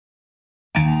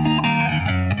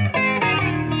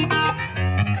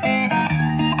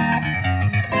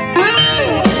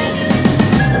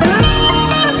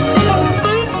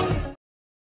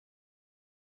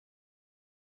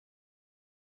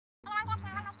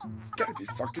Gotta be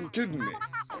fucking kidding me.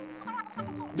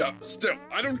 No, still,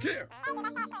 I don't care.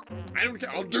 I don't care.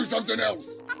 I'll do something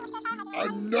else.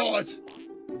 I'm not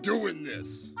doing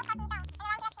this.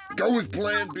 Go with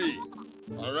plan B.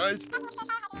 All right?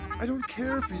 I don't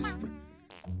care if he's...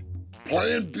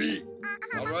 Plan B.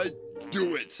 All right?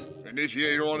 Do it.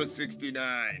 Initiate Order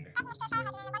 69.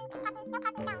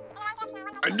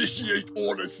 Initiate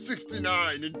Order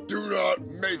 69 and do not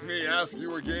make me ask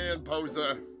you again,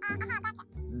 poser.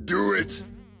 Do it.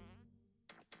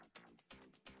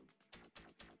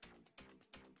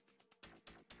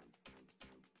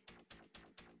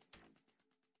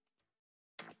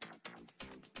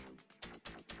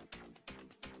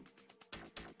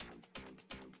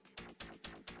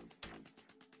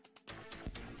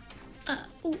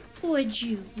 Would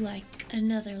you like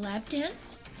another lap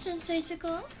dance, Sensei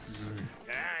Seagull?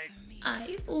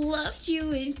 I loved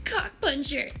you in Cock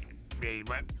Puncher. Hey,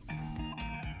 what?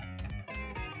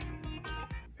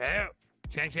 Hello,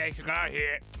 Sensei Seagull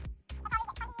here.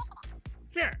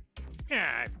 Sure.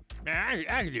 Yeah, I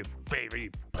can do a favor,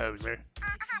 you poser.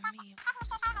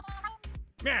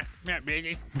 Yeah, not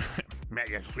busy. I'm at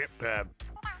your strip club.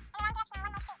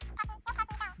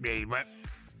 Hey, what?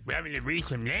 We're having to read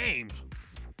some names.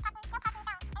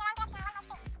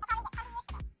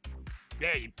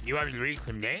 Yeah, you want me to read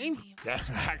some names?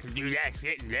 I can do that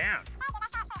sitting down.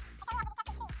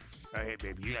 Oh, hey,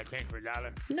 baby, you got change for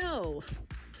 $1? No.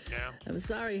 No? I'm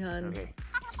sorry, hon. Okay.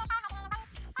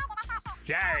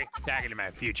 Sorry, talking to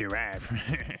my future wife.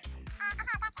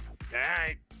 All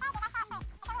right.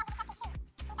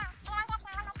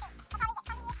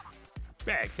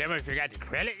 Yeah, someone forgot to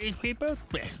credit these people?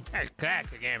 That's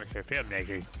classic amateur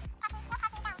filmmaking.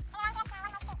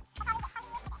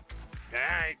 All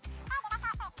right.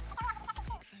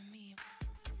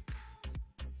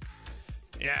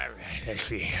 Yeah, let's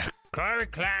see. Corey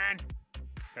Klein,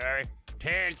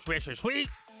 Ted Swisher Sweet,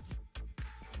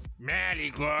 Maddie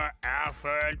Gore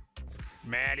Alfred,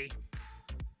 Maddie,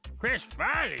 Chris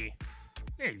Farley,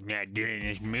 he's not doing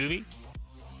this movie.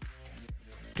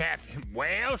 Captain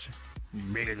Wales,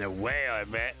 big as a whale, I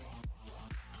bet.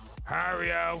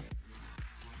 Hario,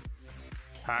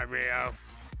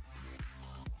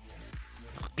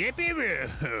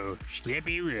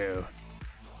 Skippy Roo.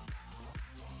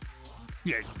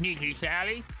 Yeah, Sneaky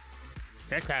Sally?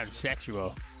 That sounds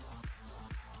sexual.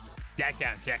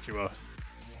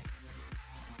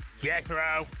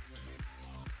 Jethro.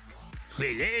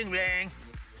 Ling Ling.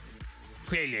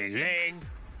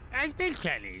 I speak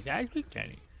Chinese.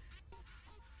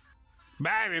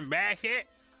 Byron Bassett.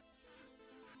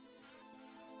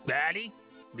 Daddy.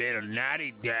 Little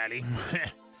naughty daddy.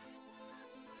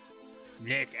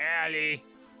 Nick Alley.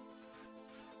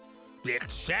 Nick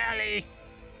Sally.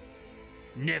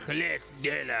 Nicholas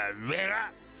de la Villa.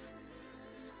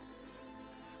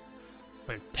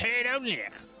 Potato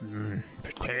Nick.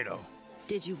 Potato.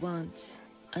 Did you want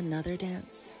another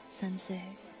dance, Sensei?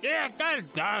 Yeah, I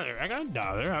got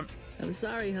 $1. I'm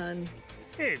sorry, hon.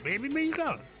 Hey, baby, where you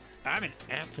going? I'm an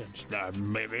action star,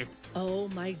 baby. Oh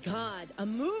my God, a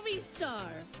movie star!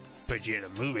 Put you in a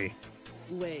movie.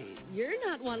 Wait, you're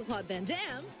not Jean-Claude Van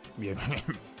Damme. Yeah.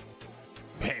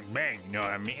 Bang, bang, you know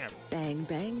what I mean? Bang,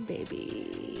 bang,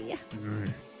 baby.